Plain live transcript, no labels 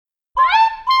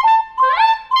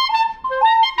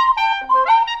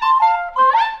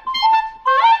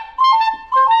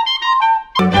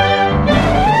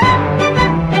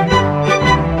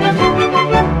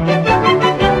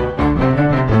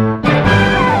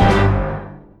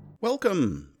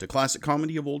Welcome to Classic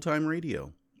Comedy of Old Time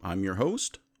Radio. I'm your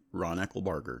host, Ron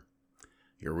Eckelbarger.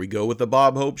 Here we go with the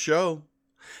Bob Hope Show.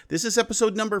 This is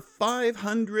episode number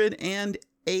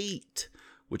 508,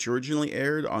 which originally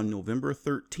aired on November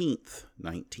 13th,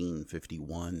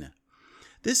 1951.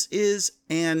 This is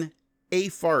an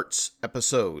A-Farts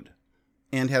episode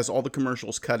and has all the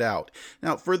commercials cut out.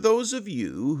 Now, for those of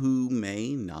you who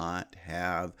may not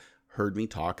have heard me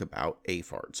talk about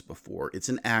A-Farts before, it's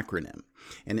an acronym,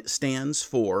 and it stands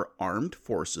for Armed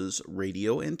Forces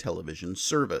Radio and Television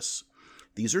Service.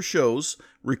 These are shows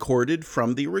recorded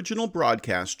from the original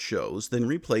broadcast shows, then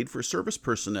replayed for service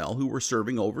personnel who were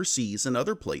serving overseas and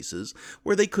other places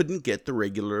where they couldn't get the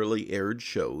regularly aired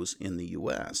shows in the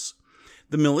U.S.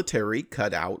 The military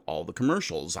cut out all the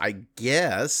commercials. I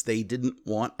guess they didn't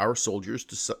want our soldiers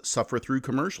to suffer through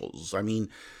commercials. I mean,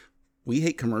 we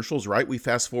hate commercials, right? We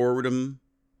fast forward them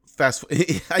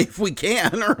if we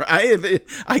can, or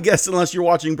I guess unless you're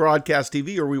watching broadcast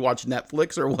TV or we watch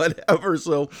Netflix or whatever,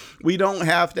 so we don't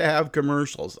have to have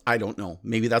commercials. I don't know.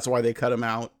 Maybe that's why they cut them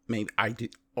out. Maybe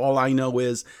all I know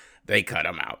is they cut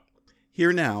them out.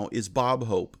 Here now is Bob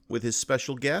Hope with his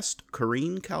special guest,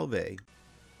 Corinne Calvé.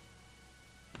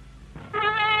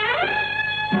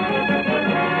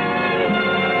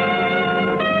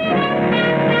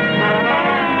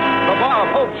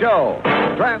 Show,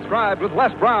 transcribed with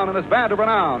Les Brown and his band of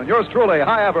renown, and yours truly,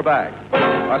 Hy Averback.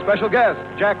 Our special guests,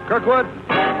 Jack Kirkwood,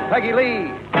 Peggy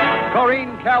Lee,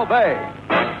 Corinne Calvé.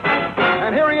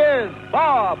 And here he is,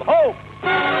 Bob Hope.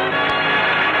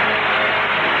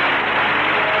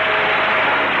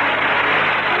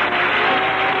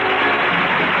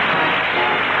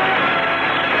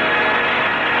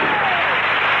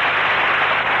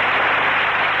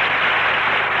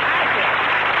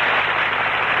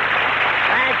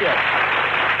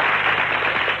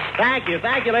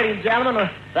 Thank you, ladies and gentlemen.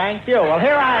 Thank you. Well,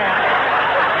 here I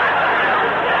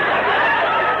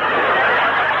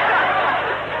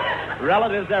am.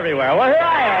 Relatives everywhere. Well, here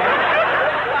I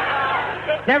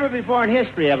am. Never before in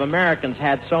history have Americans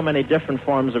had so many different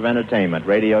forms of entertainment.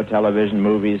 Radio, television,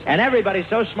 movies. And everybody's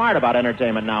so smart about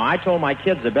entertainment now. I told my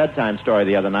kids a bedtime story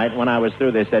the other night. When I was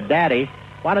through, they said, "Daddy,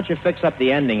 why don't you fix up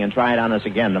the ending and try it on us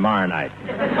again tomorrow night?"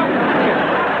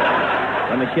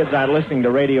 When the kids aren't listening to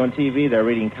radio and TV, they're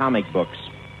reading comic books.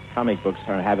 Comic books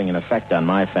are having an effect on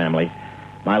my family.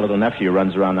 My little nephew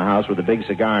runs around the house with a big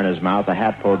cigar in his mouth, a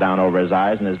hat pulled down over his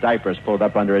eyes, and his diapers pulled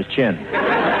up under his chin.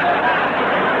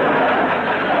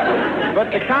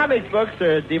 But the comic books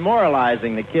are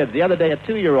demoralizing the kids. The other day, a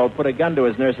 2-year-old put a gun to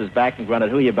his nurse's back and grunted,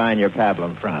 "Who you buying your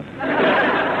pablum from?"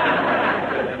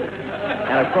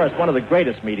 And, of course, one of the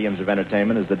greatest mediums of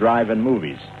entertainment is the drive-in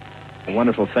movies. The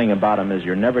wonderful thing about them is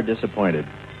you're never disappointed.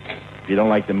 If you don't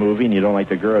like the movie and you don't like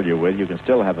the girl you're with, you can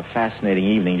still have a fascinating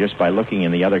evening just by looking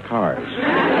in the other cars.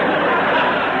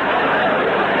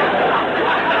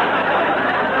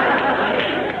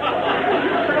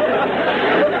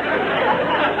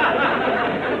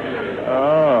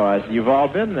 Oh, you've all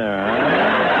been there,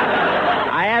 huh?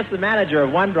 I asked the manager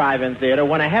of one drive-in theater,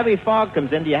 when a heavy fog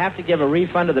comes in, do you have to give a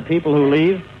refund to the people who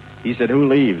leave? He said, "Who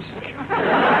leaves?"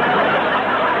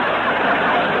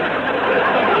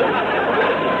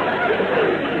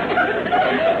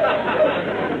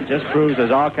 Just proves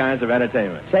there's all kinds of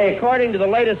entertainment. Say, according to the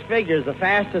latest figures, the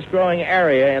fastest growing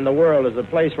area in the world is a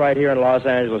place right here in Los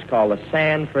Angeles called the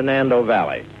San Fernando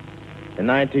Valley. In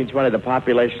 1920, the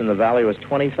population in the valley was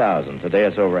 20,000. Today,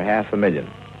 it's over 500,000.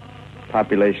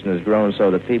 Population has grown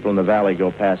so that people in the valley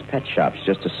go past pet shops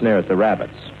just to sneer at the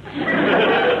rabbits.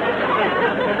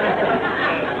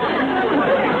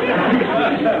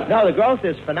 No, the growth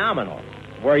is phenomenal.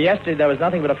 Where yesterday there was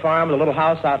nothing but a farm with a little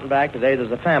house out and back, today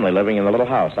there's a family living in the little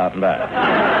house out and back.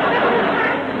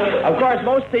 Of course,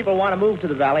 most people want to move to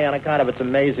the valley on account of its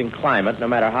amazing climate. No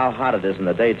matter how hot it is in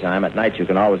the daytime, at night you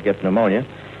can always get pneumonia.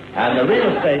 And the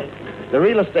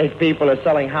real estate people are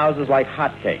selling houses like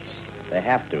hotcakes. They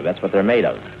have to. That's what they're made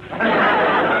of.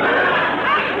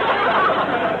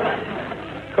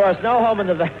 Of course, no home in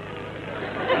the valley.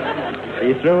 Are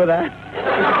you through with that?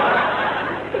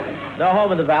 No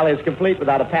home in the valley is complete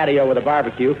without a patio with a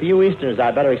barbecue. For you Easterners,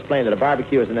 I'd better explain that a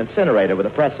barbecue is an incinerator with a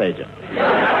press agent.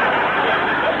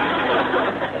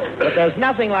 But there's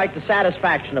nothing like the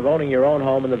satisfaction of owning your own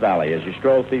home in the valley. As you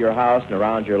stroll through your house and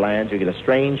around your lands, you get a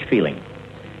strange feeling.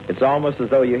 It's almost as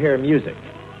though you hear music.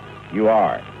 You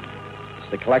are. It's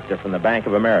the collector from the Bank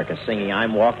of America singing,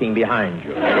 "I'm Walking Behind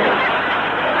You."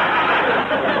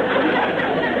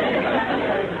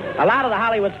 A lot of the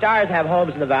Hollywood stars have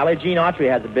homes in the valley. Gene Autry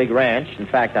has a big ranch. In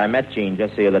fact, I met Gene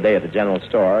just the other day at the general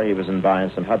store. He was in buying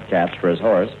some hubcaps for his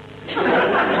horse.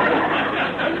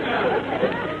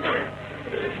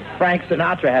 Frank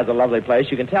Sinatra has a lovely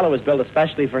place. You can tell it was built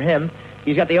especially for him.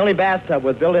 He's got the only bathtub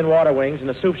with built-in water wings and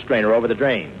a soup strainer over the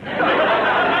drain.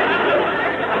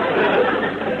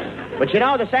 But you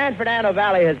know, the San Fernando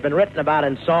Valley has been written about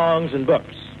in songs and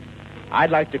books. I'd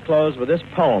like to close with this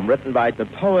poem written by the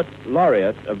poet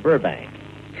laureate of Burbank.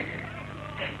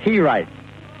 He writes,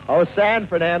 "O San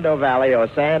Fernando Valley, O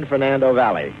San Fernando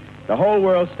Valley, the whole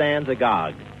world stands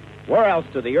agog. Where else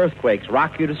do the earthquakes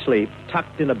rock you to sleep,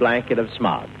 tucked in a blanket of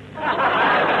smog?"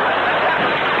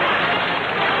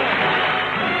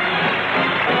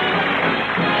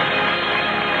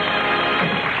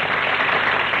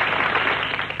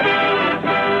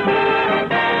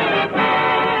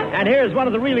 And here's one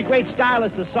of the really great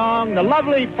stylists of song, the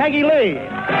lovely Peggy Lee.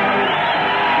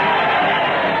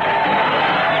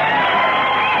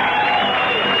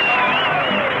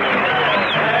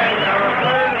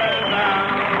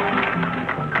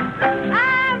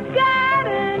 I've got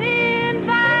an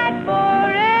invite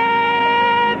for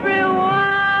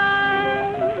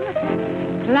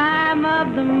everyone. Climb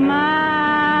up the mountain.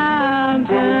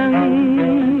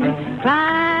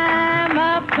 Climb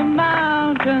up the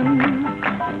mountain.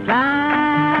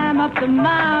 Climb up the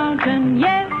mountain,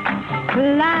 yes,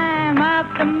 climb up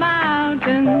the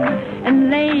mountain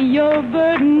and lay your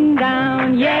burden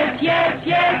down. Yes, yes,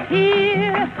 yes,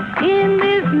 here in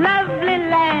this lovely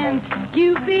land,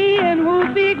 Cupid and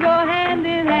Whoopi go hand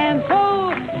in hand.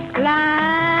 So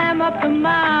climb up the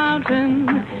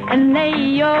mountain and lay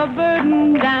your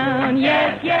burden down.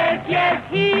 Yes, yes, yes,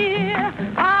 here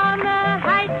on the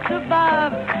heights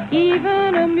above,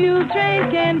 even a mule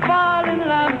train can fall in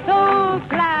love. So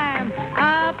climb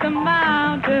up the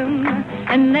mountain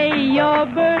and lay your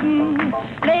burden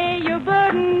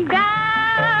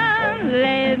down,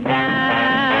 lay it down.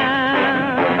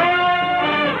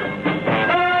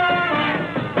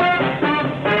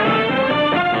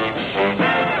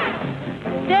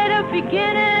 Instead of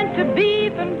beginning to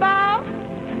beep and bawl,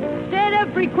 instead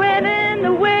of frequenting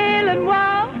the Wailing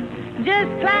Wall,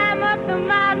 just climb up the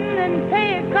mountain and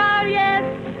pay a call, yes.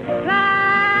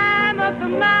 Climb up the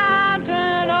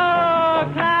mountain, oh,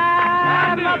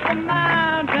 climb up the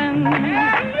mountain.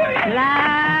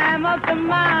 Climb up the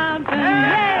mountain,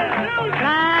 yes.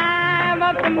 Climb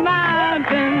up the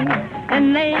mountain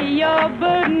and lay your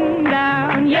burden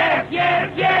down. Yes, yes,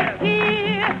 yes,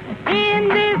 here in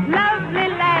this lovely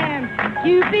land,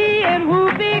 Cupid and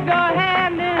Whoopi go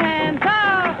hand in hand. So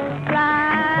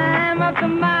climb up the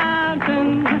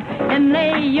mountain and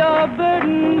lay your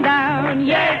burden down.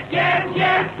 Yes, yes,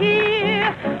 yes,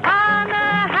 here on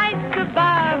the heights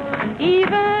above,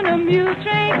 even a mule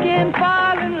train can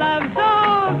fall in love. So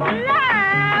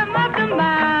climb up the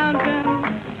mountain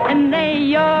and lay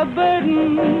your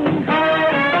burden,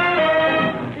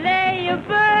 lay your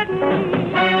burden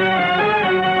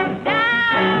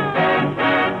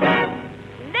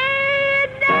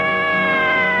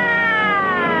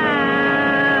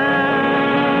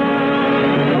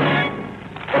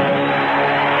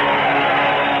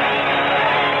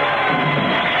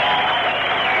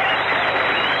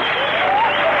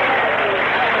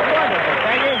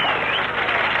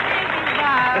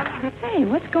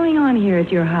What's going on here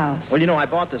at your house? Well, you know, I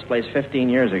bought this place 15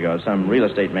 years ago. Some real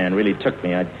estate man really took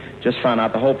me. I just found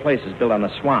out the whole place is built on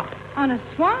a swamp. On a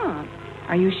swamp?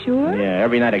 Are you sure? Yeah,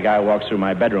 every night a guy walks through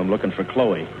my bedroom looking for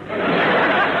Chloe.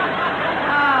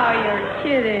 Oh, you're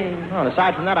kidding. Well,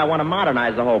 aside from that, I want to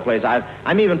modernize the whole place.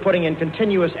 I'm even putting in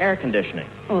continuous air conditioning.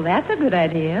 Oh, that's a good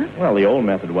idea. Well, the old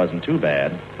method wasn't too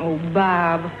bad. Oh,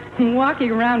 Bob,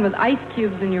 walking around with ice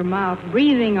cubes in your mouth,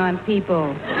 breathing on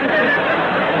people.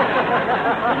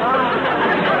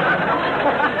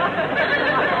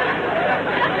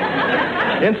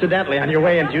 Incidentally, on your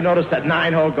way in, did you notice that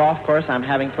 9-hole golf course I'm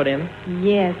having put in?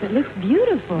 Yes, it looks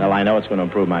beautiful. Well, I know it's going to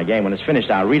improve my game. When it's finished,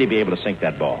 I'll really be able to sink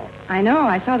that ball. I know.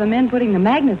 I saw the men putting the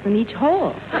magnets in each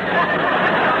hole.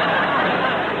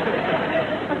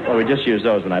 Well, we just use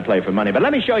those when I play for money. But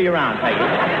let me show you around, Peggy.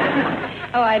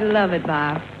 Oh, I love it,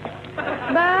 Bob.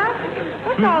 Bob,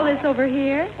 what's all this over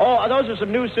here? Oh, those are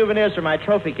some new souvenirs from my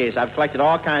trophy case. I've collected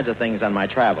all kinds of things on my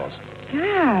travels.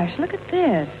 Gosh, look at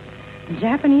this. A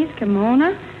Japanese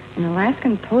kimono, an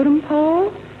Alaskan totem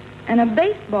pole, and a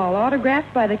baseball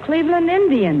autographed by the Cleveland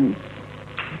Indians.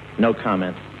 No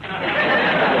comment.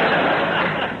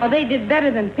 Well, they did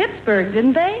better than Pittsburgh,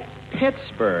 didn't they?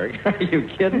 Pittsburgh? Are you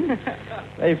kidding?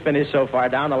 They finished so far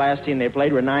down, the last team they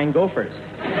played were 9 Gophers.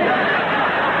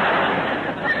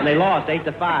 And they lost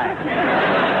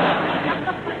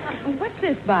 8-5. What's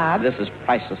this, Bob? This is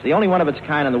priceless. The only one of its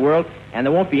kind in the world, and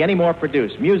there won't be any more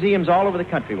produced. Museums all over the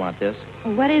country want this.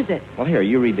 What is it? Well, here,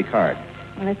 you read the card.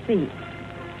 Well, let's see.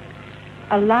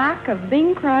 a lock of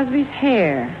Bing Crosby's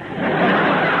hair.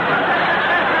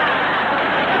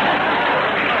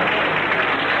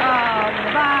 Oh,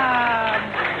 Bob.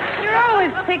 You're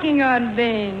always picking on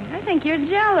Bing. I think you're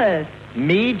jealous.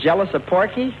 Me, jealous of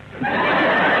Porky?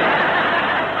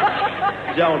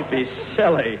 Don't be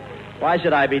silly. Why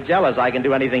should I be jealous? I can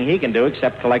do anything he can do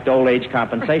except collect old age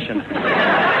compensation.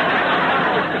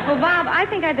 Well, Bob, I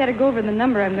think I'd better go over the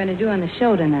number I'm going to do on the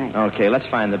show tonight. Okay, let's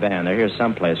find the band. They're here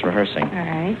someplace rehearsing. All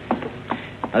right.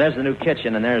 Now, there's the new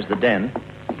kitchen, and there's the den.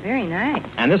 Very nice.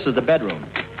 And this is the bedroom.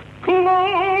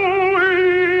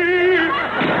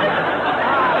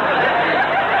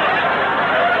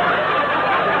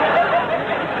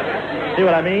 See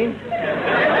what I mean?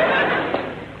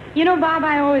 You know, Bob,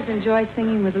 I always enjoy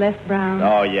singing with Les Brown.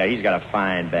 Oh, yeah, he's got a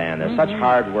fine band. They're such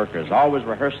hard workers, always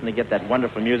rehearsing to get that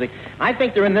wonderful music. I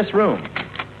think they're in this room.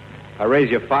 I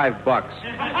raise you $5.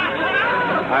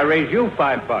 I raise you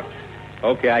 $5.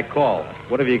 Okay, I call.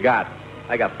 What have you got?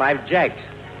 I got 5 jacks.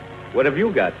 What have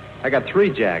you got? I got 3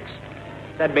 jacks.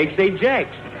 That makes 8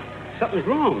 jacks. Something's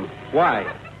wrong. Why?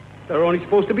 There are only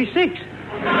supposed to be 6.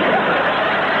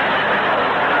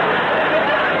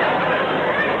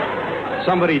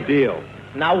 Somebody deal.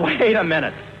 Now, wait a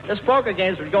minute. This poker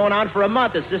game's been going on for a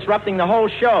month. It's disrupting the whole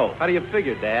show. How do you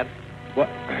figure, Dad? What?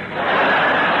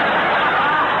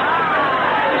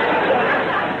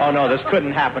 Oh, no, this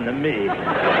couldn't happen to me.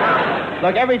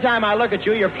 Look, every time I look at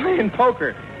you, you're playing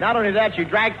poker. Not only that, you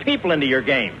drag people into your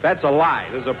game. That's a lie.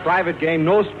 This is a private game.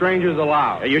 No strangers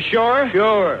allowed. Are you sure?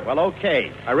 Sure. Well,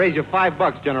 okay. I raise you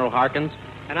 $5, General Harkins.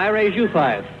 And I raise you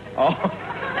 5. Oh.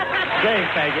 Say,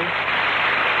 Peggy.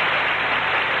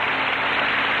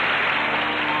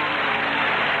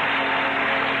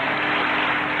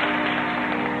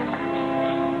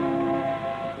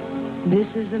 This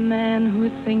is a man who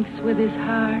thinks with his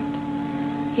heart.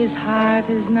 His heart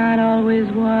is not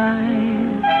always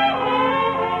wise.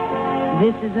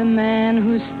 This is a man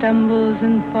who stumbles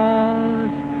and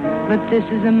falls, but this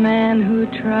is a man who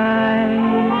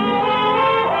tries.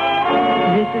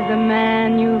 This is a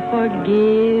man you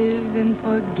forgive and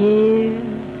forgive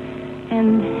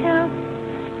and help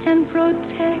and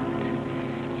protect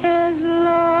as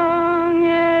long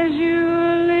as you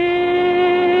live.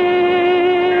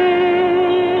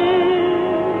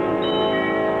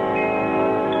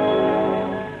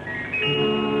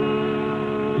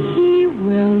 He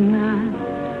will not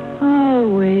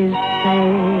always say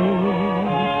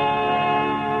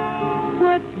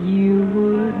what you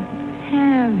would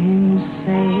have him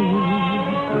say,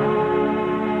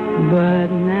 but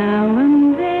now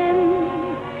and then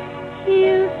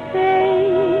he'll say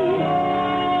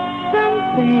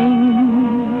something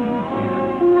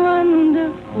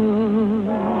wonderful.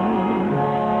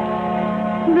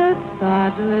 The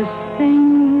thoughtless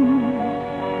things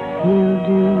he'll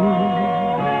do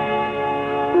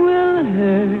will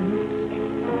hurt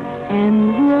and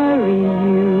worry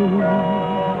you.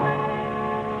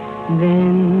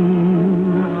 Then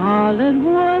all at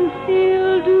once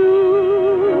he'll do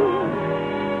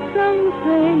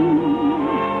something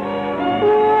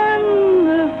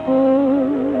wonderful.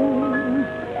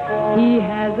 He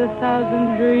has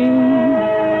 1,000 dreams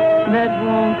that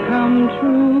won't come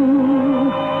true.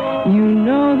 You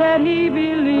know that he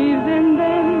believes in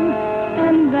them,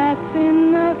 and that's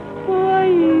enough for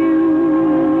you.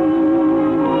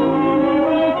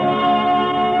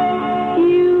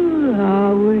 You'll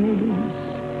always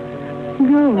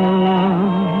go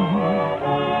along,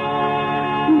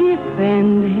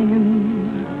 defend him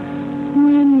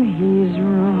when he's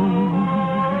wrong,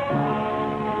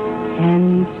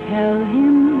 and tell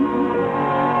him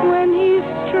when he's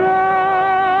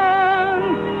strong,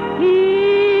 he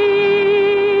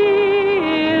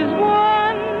is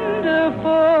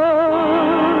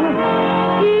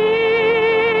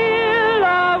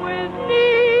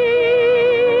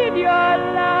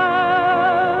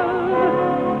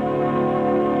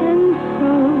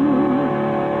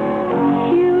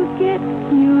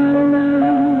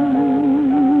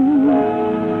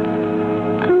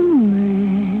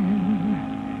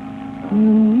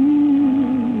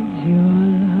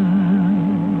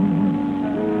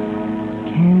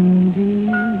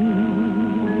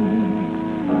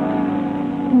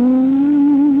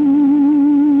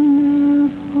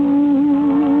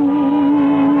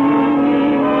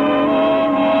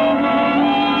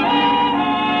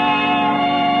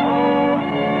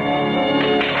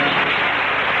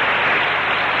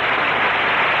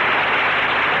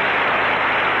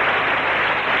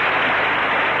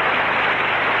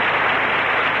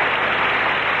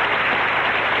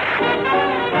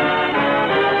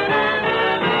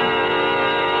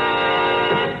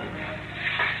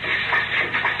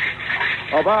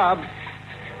Oh, Bob,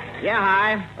 Yeah,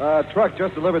 hi. truck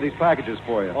just delivered these packages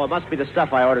for you. Oh, it must be the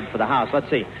stuff I ordered for the house. Let's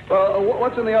see.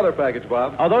 What's in the other package,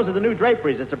 Bob? Oh, those are the new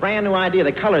draperies. It's a brand new idea.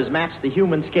 The colors match the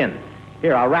human skin.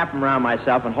 Here, I'll wrap them around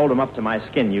myself and hold them up to my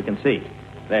skin. You can see.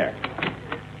 There.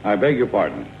 I beg your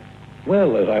pardon.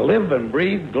 Well, as I live and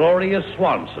breathe, Gloria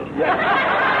Swanson.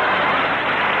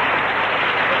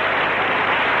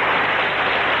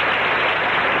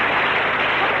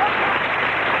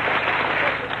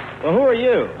 Well, who are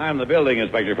you? I'm the building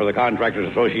inspector for the Contractors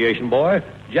Association, boy.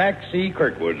 Jack C.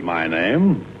 Kirkwood's my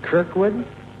name. Kirkwood?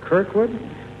 Kirkwood?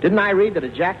 Didn't I read that a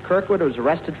Jack Kirkwood was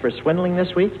arrested for swindling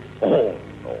this week? Oh,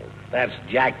 no. That's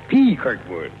Jack P.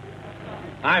 Kirkwood.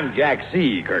 I'm Jack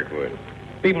C. Kirkwood.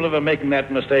 People have been making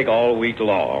that mistake all week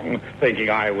long, thinking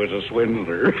I was a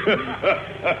swindler.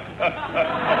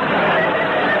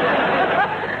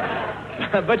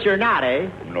 But you're not, eh?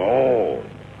 No.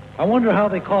 I wonder how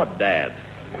they caught Dad.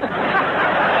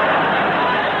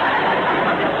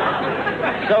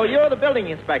 So you're the building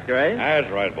inspector, eh? That's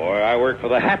right, boy. I work for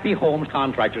the Happy Homes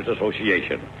Contractors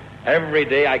Association. Every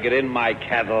day I get in my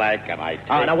Cadillac and I take...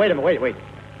 Oh, now, wait a minute, wait.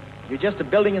 You're just a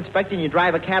building inspector and you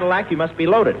drive a Cadillac, you must be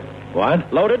loaded.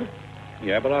 What? Loaded?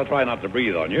 Yeah, but I'll try not to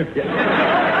breathe on you.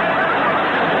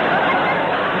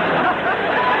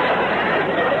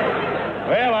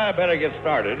 Well, I better get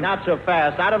started. Not so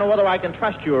fast. I don't know whether I can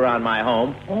trust you around my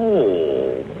home.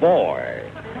 Oh, boy.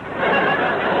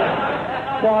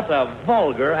 What a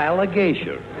vulgar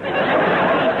allegation.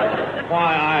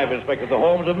 Why, I've inspected the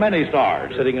homes of many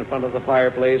stars, sitting in front of the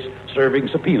fireplace, serving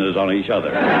subpoenas on each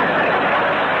other.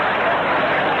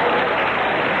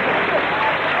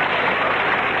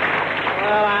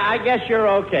 Well, I guess you're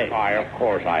okay. Why, of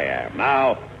course I am.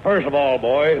 Now, first of all,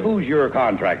 boy, who's your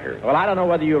contractor? Well, I don't know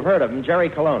whether you've heard of him, Jerry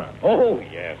Colonna. Oh,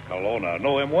 yes, Colonna.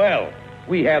 Know him well.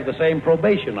 We have the same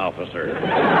probation officer.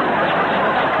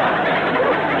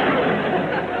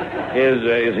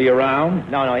 Is he around?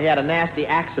 No, he had a nasty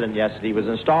accident yesterday. He was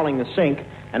installing the sink,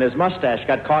 and his mustache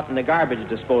got caught in the garbage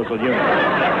disposal unit.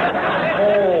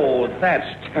 Oh, that's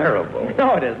terrible.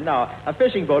 No, it isn't. No, a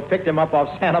fishing boat picked him up off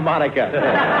Santa Monica.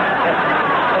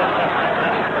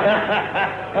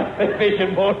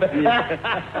 Fishing boat.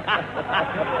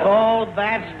 Oh,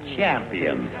 that's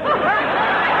champion.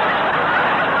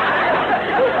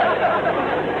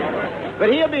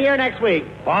 But he'll be here next week.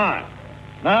 Fine.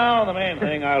 Now, the main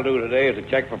thing I'll do today is to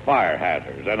check for fire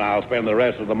hazards, and I'll spend the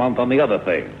rest of the month on the other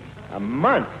thing. A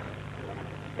month?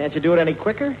 Can't you do it any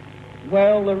quicker?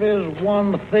 Well, there is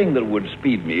one thing that would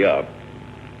speed me up.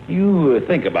 You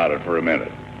think about it for a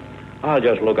minute. I'll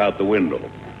just look out the window.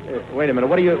 Wait a minute.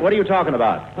 What are you talking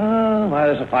about? Oh, well,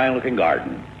 it's a fine-looking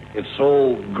garden. It's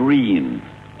so green.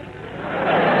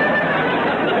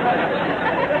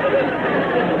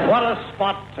 What a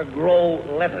spot to grow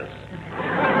lettuce.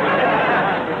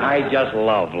 I just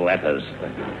love lettuce.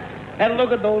 And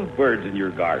look at those birds in your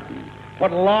garden.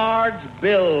 What large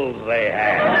bills they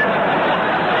have.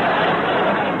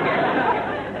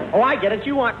 Oh, I get it.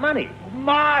 You want money.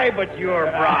 My, but you're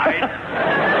bright.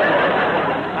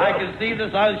 I can see the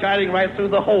sun shining right through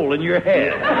the hole in your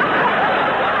head.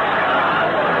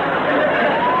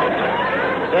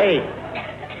 Say,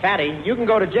 Fatty, you can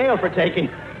go to jail for taking...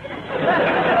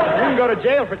 You can go to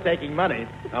jail for taking money.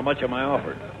 How much am I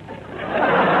offered?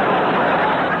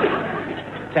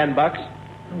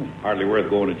 $10. Hardly worth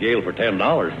going to jail for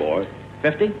 $10, boy.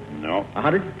 50? No.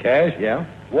 100? Cash? Yeah.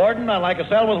 Warden, I'd like a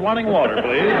cell with running water,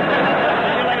 please. See you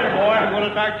later, boy. I'm going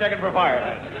to start checking for fire.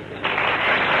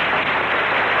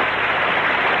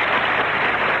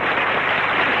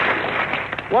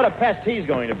 What a pest he's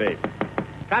going to be.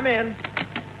 Come in.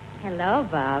 Hello,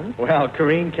 Bob. Well,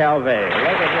 Corrine Calvé.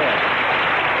 Look at this.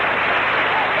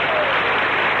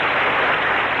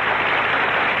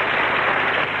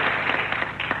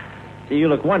 See, you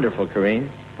look wonderful, Corrine.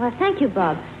 Well, thank you,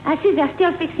 Bob. I see they're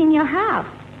still fixing your house.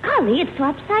 Golly, it's so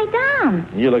upside down.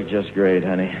 You look just great,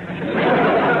 honey.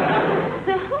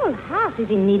 The whole house is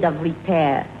in need of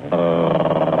repair. Bob,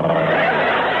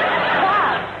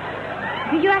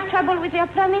 do you have trouble with your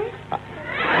plumbing?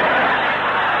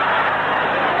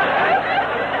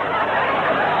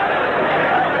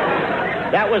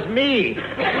 That was me.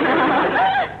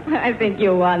 I think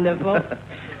you're wonderful.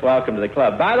 Welcome to the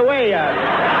club. By the way,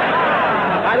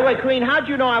 Corrine, how'd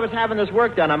you know I was having this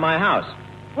work done on my house?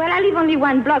 Well, I live only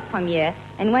 1 block from here,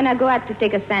 and when I go out to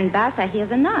take a sand bath, I hear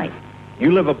the noise.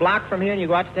 You live a block from here and you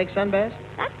go out to take sunbaths?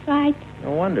 That's right.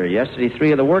 No wonder. Yesterday,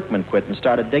 3 of the workmen quit and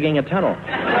started digging a tunnel.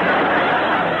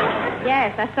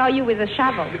 Yes, I saw you with a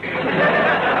shovel.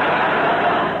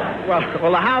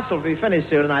 Well, the house will be finished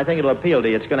soon, and I think it'll appeal to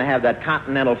you. It's going to have that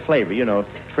continental flavor, you know,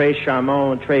 très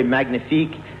charmant, très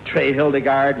magnifique, très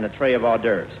Hildegard, and a tray of hors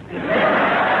d'oeuvres.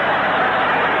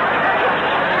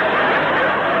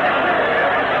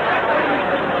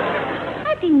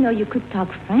 I didn't know you could talk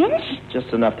French.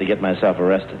 Just enough to get myself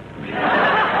arrested.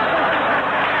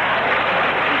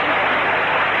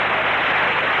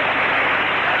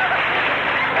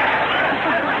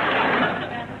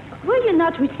 Were you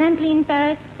not recently in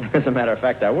Paris? As a matter of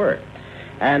fact, I were.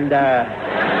 And,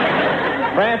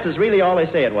 France is really all they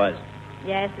say it was.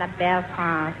 Yes, la belle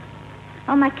France.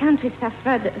 Oh, my country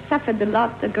suffered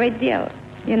a great deal.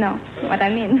 You know what I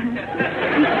mean. But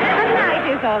now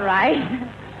it is all right.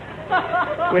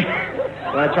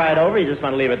 Want to try it over, or you just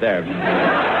want to leave it there?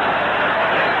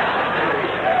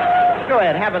 Go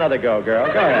ahead, have another go, girl.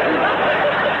 Go ahead.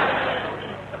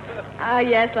 Ah,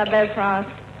 yes, la belle France.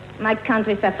 My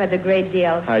country suffered a great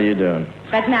deal. How you doing?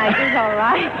 But now it is all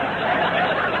right.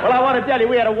 Well, I want to tell you,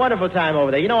 we had a wonderful time over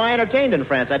there. You know, I entertained in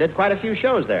France. I did quite a few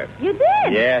shows there. You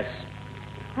did? Yes.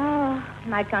 Oh,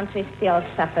 my country still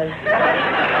suffers.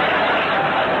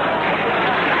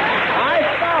 I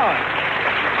saw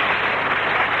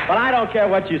it. But I don't care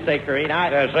what you say, Corinne.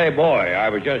 Say, boy, I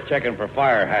was just checking for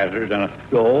fire hazards and...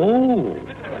 Oh!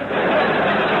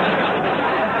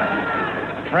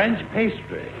 French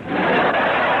pastry.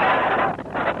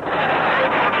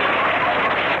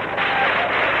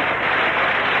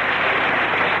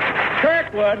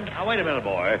 Kirkwood. Now, wait a minute,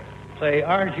 boy. Say,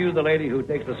 aren't you the lady who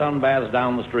takes the sunbaths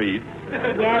down the street?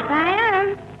 Yes, I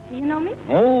am. Do you know me?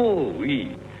 Oh,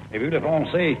 oui. Avez-vous le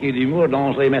français qui est d'humour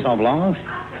dans les maisons blanches?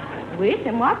 Oui,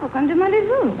 c'est moi. Pourquoi me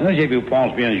demandez-vous? Je vous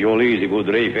pense bien jolie et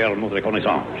voudrais faire notre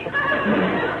connaissance.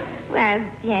 Well,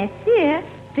 bien sûr.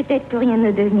 Peut-être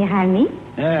pourrions-nous devenir amis.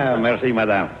 Ah, merci,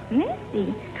 madame.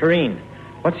 Merci. Corinne,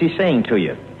 what's he saying to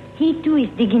you? He, too, is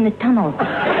digging a tunnel.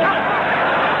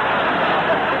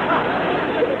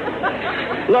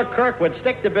 Look, Kirkwood,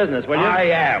 stick to business, will you? I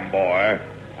am, boy.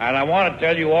 And I want to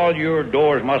tell you all your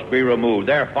doors must be removed.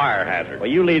 They're fire hazards. Well,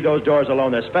 you leave those doors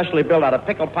alone. They're specially built out of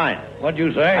pickled pine. What'd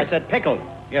you say? I said pickled.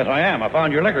 Yes, I am. I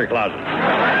found your liquor closet.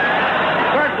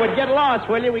 Kirkwood, get lost,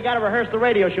 will you? We got to rehearse the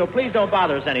radio show. Please don't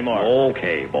bother us anymore.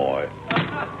 Okay, boy.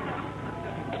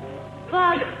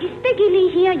 Bob, is Peggy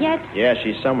Lee here yet? Yeah,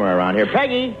 she's somewhere around here.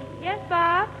 Peggy! Yes,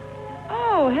 Bob?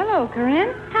 Oh, hello,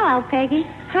 Corinne. Hello, Peggy.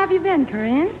 How have you been,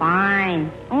 Corinne?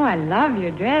 Fine. Oh, I love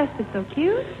your dress. It's so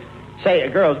cute. Say,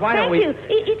 girls, why don't we... Thank you.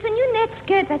 It's a new net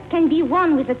skirt that can be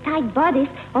worn with a tight bodice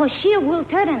or sheer wool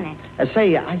turtleneck.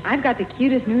 I've got the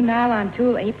cutest new nylon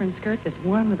tulle apron skirt that's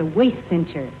worn with a waist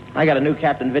cincher. I got a new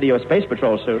Captain Video Space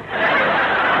Patrol suit.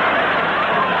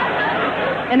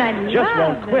 And I Just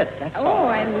won't quit, that's all.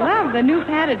 I love the new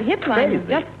padded hip line with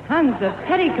just tons of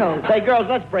petticoats. Say, girls,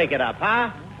 let's break it up,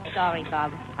 huh? Sorry,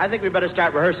 Bob. I think we better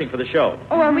start rehearsing for the show.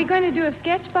 Oh, are we going to do a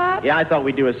sketch, Bob? Yeah, I thought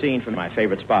we'd do a scene from My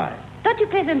Favorite Spy. Don't you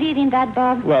play the lead in that,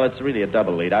 Bob? Well, it's really a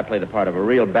double lead. I play the part of a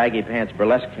real baggy-pants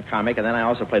burlesque comic, and then I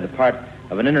also play the part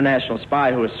of an international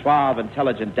spy who is suave,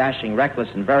 intelligent, dashing, reckless,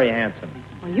 and very handsome.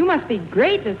 Well, you must be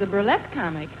great as a burlesque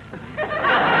comic.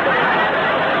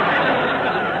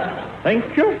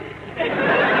 Thank you.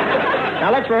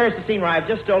 Now, let's rehearse the scene where I've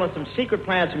just stolen some secret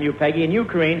plans from you, Peggy, and you,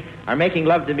 Corinne, are making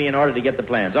love to me in order to get the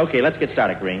plans. Okay, let's get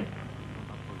started, Corinne.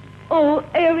 Oh,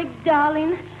 Eric,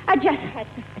 darling, I just had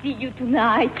to see you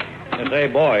tonight. Say,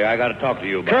 boy, I got to talk to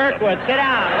you about Kirkwood, sit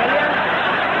down, will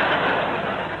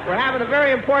you? We're having a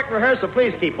very important rehearsal.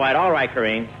 Please keep quiet. All right,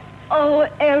 Corinne. Oh,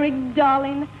 Eric,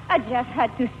 darling, I just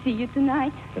had to see you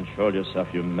tonight. Control yourself,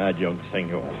 you mad young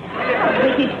thing.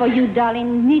 Waited for you,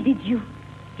 darling, needed you.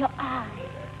 Your eyes,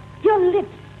 your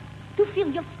lips, to feel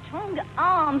your strong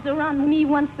arms around me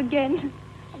once again.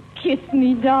 Kiss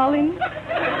me, darling.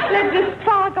 Let the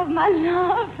spark of my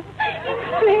love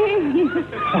inflame.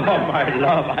 Oh, my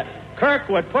love.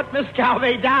 Kirkwood, put Miss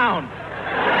Calvey down.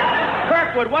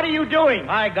 Kirkwood, what are you doing?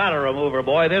 I got to remove her,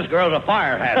 boy. This girl's a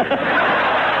fire hazard.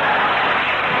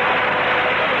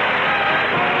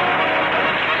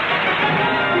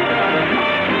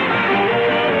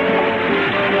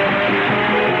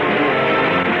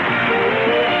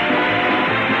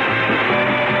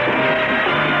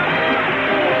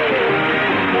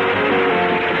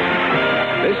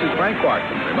 This is Frank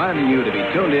Clarkson reminding you to be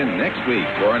tuned in next week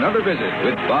for another visit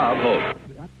with Bob Hope.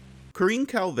 Corinne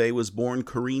Calvet was born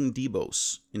Corinne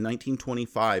Debos in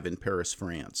 1925 in Paris,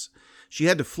 France. She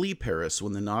had to flee Paris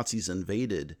when the Nazis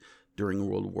invaded during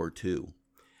World War II.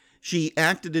 She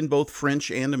acted in both French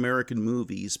and American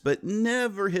movies, but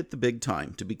never hit the big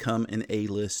time to become an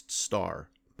A-list star.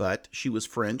 but she was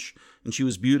French and she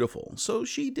was beautiful, so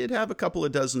she did have a couple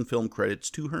of dozen film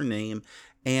credits to her name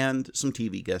and some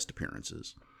TV guest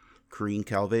appearances. Corinne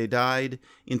Calvet died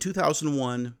in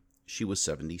 2001. She was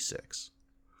 76.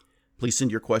 Please send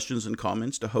your questions and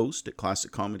comments to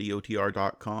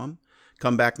host@classiccomedyotr.com.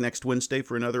 Come back next Wednesday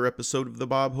for another episode of The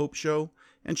Bob Hope Show,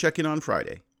 and check in on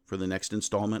Friday for the next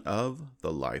installment of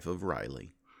The Life of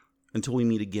Riley. Until we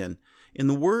meet again, in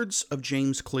the words of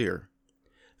James Clear,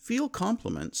 feel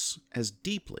compliments as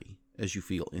deeply as you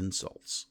feel insults.